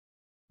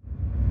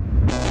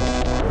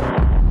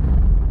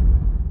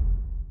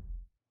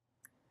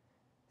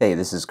Hey,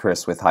 this is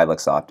Chris with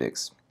Hi-Lux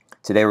Optics.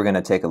 Today we're going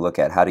to take a look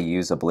at how to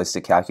use a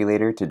ballistic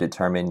calculator to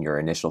determine your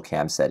initial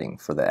cam setting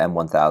for the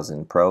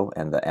M1000 Pro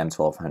and the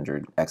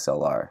M1200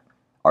 XLR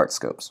art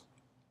scopes.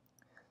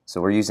 So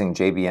we're using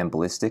JBM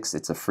Ballistics.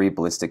 It's a free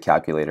ballistic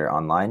calculator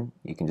online.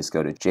 You can just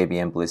go to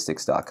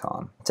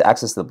jbmballistics.com. To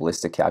access the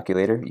ballistic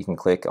calculator, you can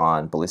click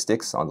on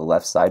Ballistics on the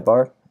left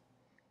sidebar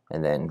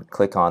and then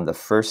click on the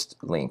first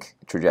link,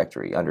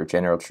 Trajectory, under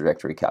General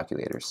Trajectory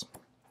Calculators.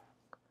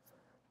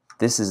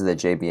 This is the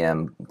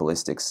JBM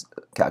Ballistics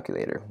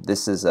calculator.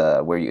 This is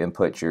where you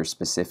input your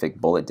specific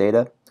bullet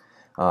data.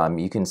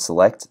 You can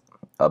select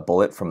a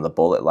bullet from the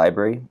bullet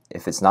library.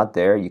 If it's not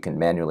there, you can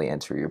manually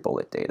enter your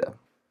bullet data.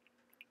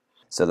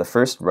 So the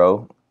first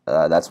row,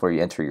 that's where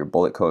you enter your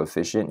bullet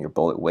coefficient, your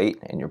bullet weight,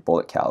 and your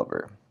bullet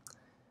caliber.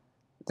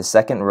 The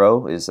second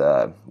row is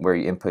where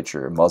you input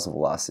your muzzle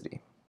velocity.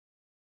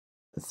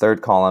 The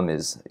third column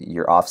is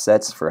your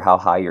offsets for how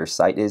high your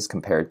sight is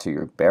compared to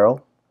your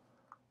barrel.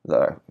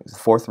 The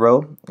fourth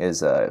row is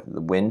the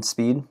wind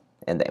speed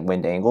and the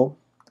wind angle.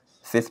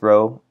 Fifth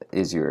row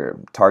is your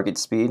target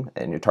speed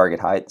and your target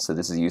height, so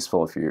this is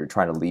useful if you're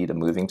trying to lead a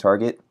moving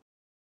target.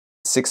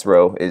 Sixth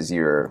row is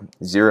your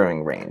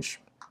zeroing range.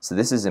 So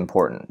this is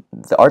important.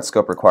 The art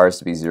scope requires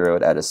to be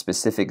zeroed at a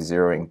specific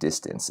zeroing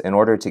distance. In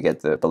order to get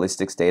the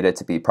ballistics data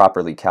to be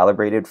properly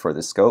calibrated for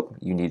the scope,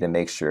 you need to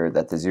make sure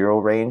that the zero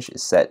range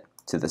is set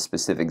to the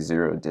specific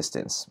zero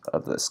distance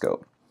of the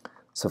scope.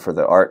 So for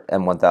the ART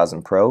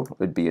M1000 Pro, it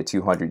would be a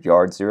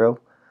 200-yard zero.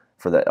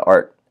 For the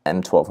ART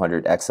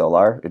M1200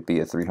 XLR, it would be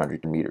a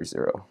 300-meter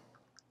zero.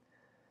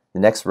 The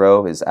next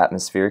row is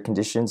atmospheric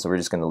conditions, so we're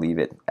just going to leave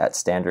it at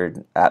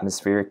standard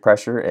atmospheric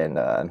pressure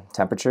and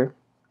temperature,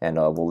 and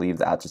we'll leave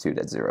the altitude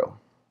at 0.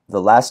 The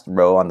last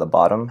row on the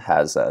bottom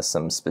has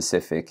some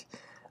specific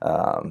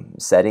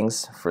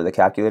settings for the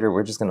calculator.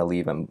 We're just going to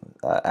leave them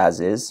as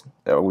is.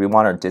 We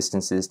want our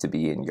distances to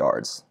be in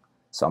yards,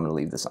 so I'm going to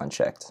leave this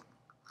unchecked.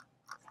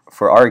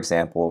 For our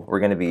example,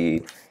 we're going to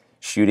be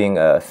shooting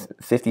a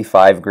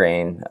 55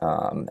 grain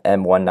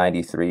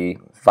M193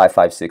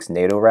 5.56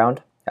 NATO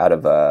round out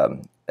of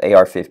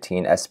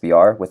AR-15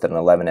 SBR with an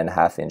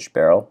 11.5 inch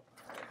barrel.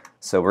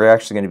 So we're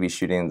actually going to be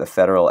shooting the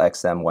Federal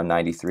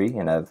XM193,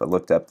 and I've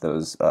looked up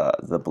those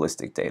the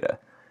ballistic data.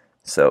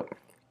 So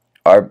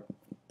our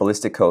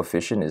ballistic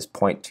coefficient is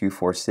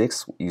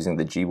 0.246 using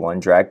the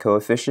G1 drag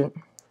coefficient.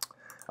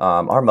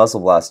 Our muzzle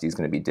velocity is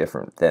going to be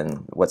different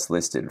than what's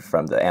listed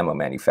from the ammo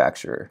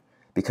manufacturer.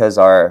 Because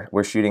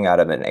we're shooting out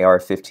of an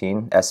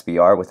AR-15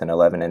 SBR with an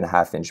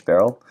 11.5 inch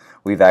barrel,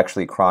 we've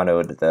actually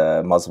chronoed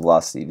the muzzle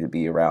velocity to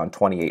be around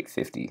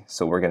 2850.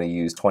 So we're going to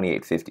use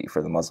 2850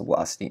 for the muzzle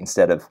velocity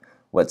instead of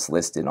what's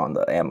listed on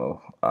the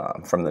ammo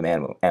from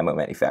the ammo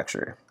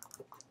manufacturer.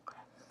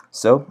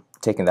 So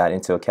taking that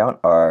into account,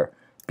 our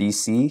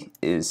BC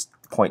is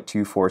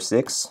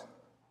 0.246.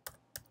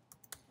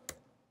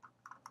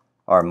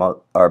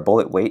 Our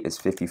bullet weight is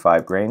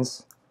 55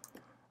 grains.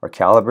 Our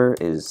caliber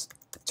is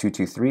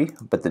 223,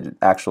 but the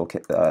actual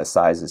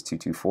size is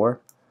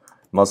 224.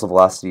 Muzzle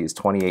velocity is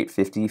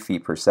 2850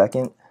 feet per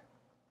second.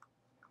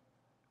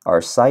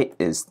 Our sight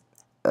is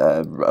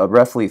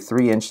roughly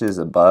 3 inches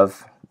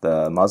above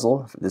the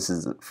muzzle. This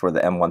is for the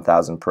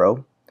M1000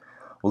 Pro.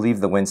 We'll leave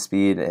the wind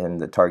speed and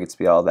the target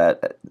speed, all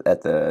that,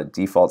 at the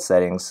default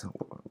settings.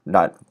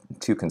 Not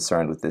too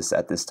concerned with this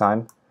at this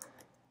time.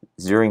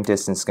 Zeroing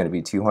distance is going to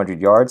be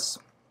 200 yards,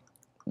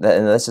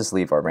 and let's just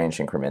leave our range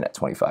increment at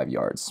 25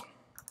 yards.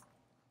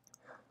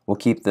 We'll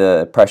keep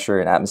the pressure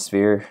and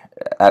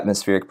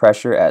atmospheric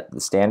pressure at the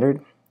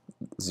standard,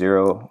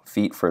 0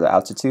 feet for the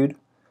altitude,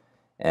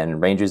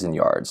 and ranges in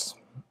yards.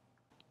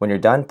 When you're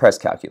done, press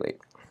calculate.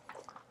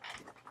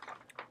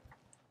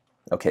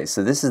 Okay,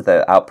 so this is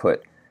the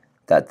output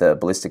that the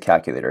ballistic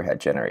calculator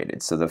had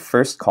generated. So the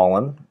first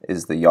column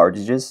is the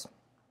yardages,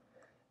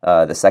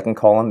 the second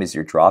column is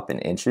your drop in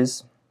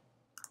inches,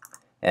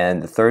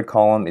 and the third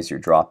column is your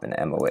drop in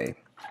MOA.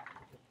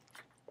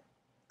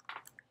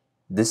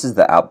 This is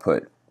the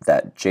output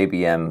that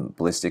JBM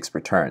Ballistics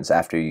returns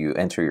after you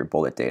enter your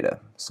bullet data.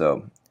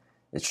 So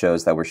it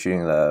shows that we're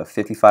shooting the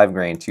 55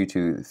 grain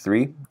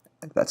 223,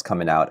 that's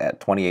coming out at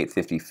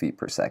 2850 feet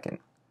per second.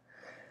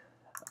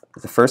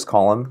 The first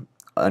column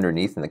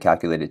underneath in the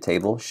calculated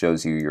table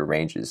shows you your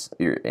ranges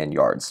in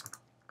yards.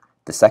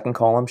 The second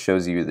column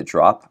shows you the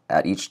drop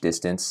at each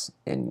distance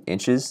in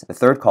inches. The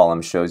third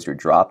column shows your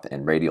drop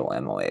in radial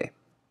MOA.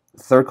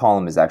 The third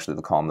column is actually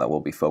the column that we'll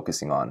be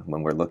focusing on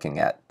when we're looking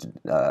at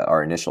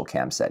our initial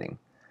cam setting.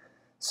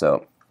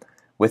 So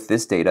with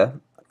this data,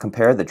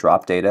 compare the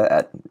drop data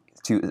at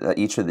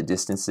each of the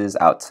distances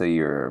out to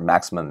your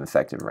maximum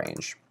effective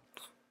range.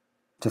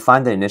 To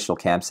find the initial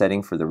cam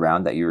setting for the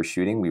round that you were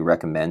shooting, we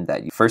recommend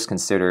that you first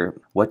consider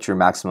what your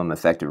maximum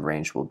effective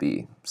range will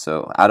be.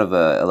 So out of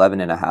a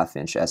 11.5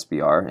 inch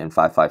SBR in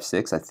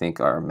 5.56, I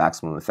think our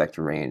maximum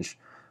effective range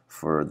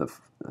for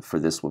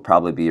this will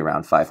probably be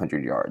around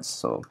 500 yards.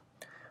 So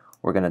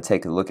we're going to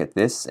take a look at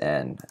this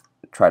and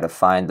try to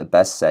find the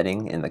best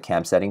setting in the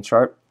cam setting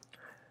chart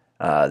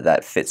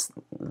that fits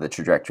the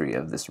trajectory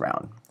of this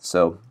round.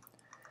 So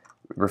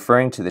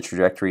Referring to the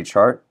trajectory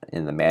chart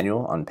in the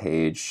manual on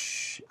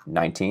page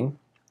 19,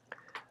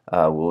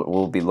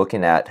 we'll be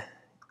looking at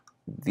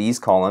these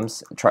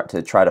columns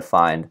to try to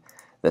find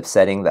the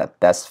setting that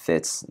best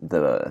fits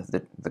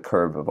the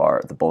curve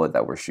of the bullet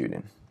that we're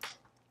shooting.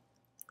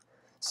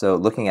 So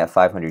looking at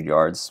 500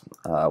 yards,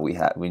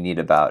 we need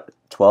about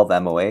 12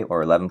 MOA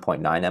or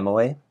 11.9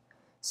 MOA.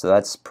 So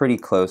that's pretty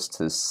close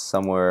to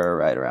somewhere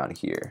right around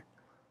here.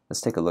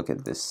 Let's take a look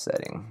at this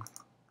setting.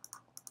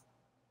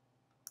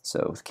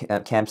 So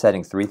cam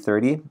setting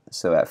 330.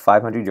 So at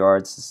 500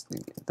 yards,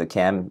 the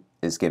cam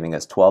is giving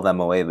us 12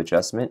 MOA of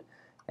adjustment,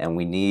 and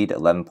we need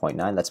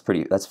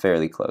 11.9. That's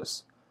fairly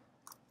close.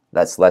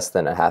 That's less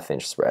than a ½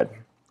 inch spread.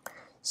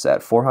 So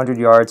at 400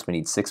 yards, we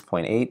need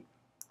 6.8,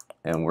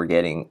 and we're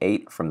getting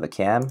 8 from the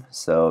cam.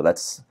 So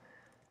it's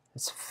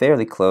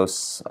fairly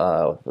close,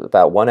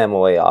 about 1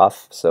 MOA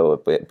off. So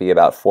it would be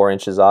about 4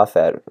 inches off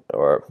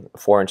or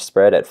 4-inch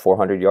spread at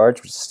 400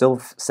 yards, which is still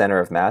center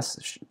of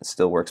mass.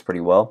 Still works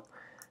pretty well.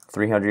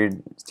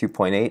 300,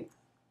 2.8,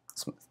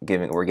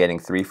 we're getting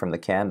 3 from the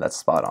cam. That's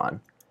spot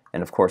on.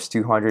 And of course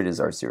 200 is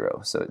our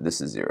 0, so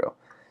this is 0.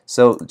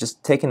 So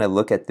just taking a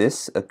look at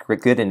this, a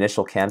good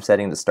initial cam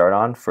setting to start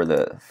on for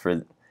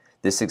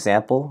this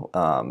example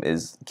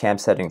is cam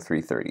setting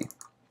 330.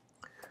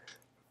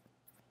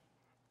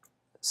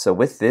 So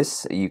with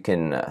this, you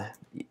can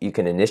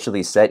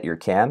initially set your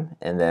cam,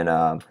 and then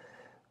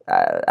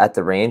at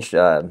the range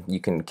you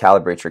can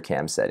calibrate your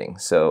cam setting.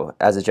 So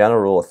as a general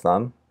rule of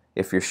thumb,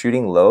 if you're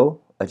shooting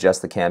low,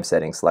 adjust the cam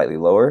setting slightly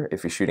lower.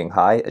 If you're shooting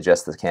high,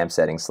 adjust the cam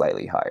setting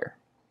slightly higher.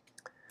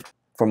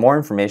 For more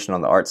information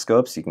on the art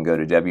scopes, you can go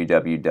to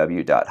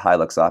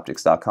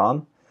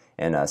www.hiluxoptics.com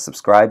and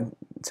subscribe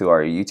to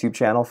our YouTube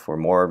channel for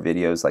more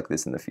videos like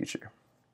this in the future.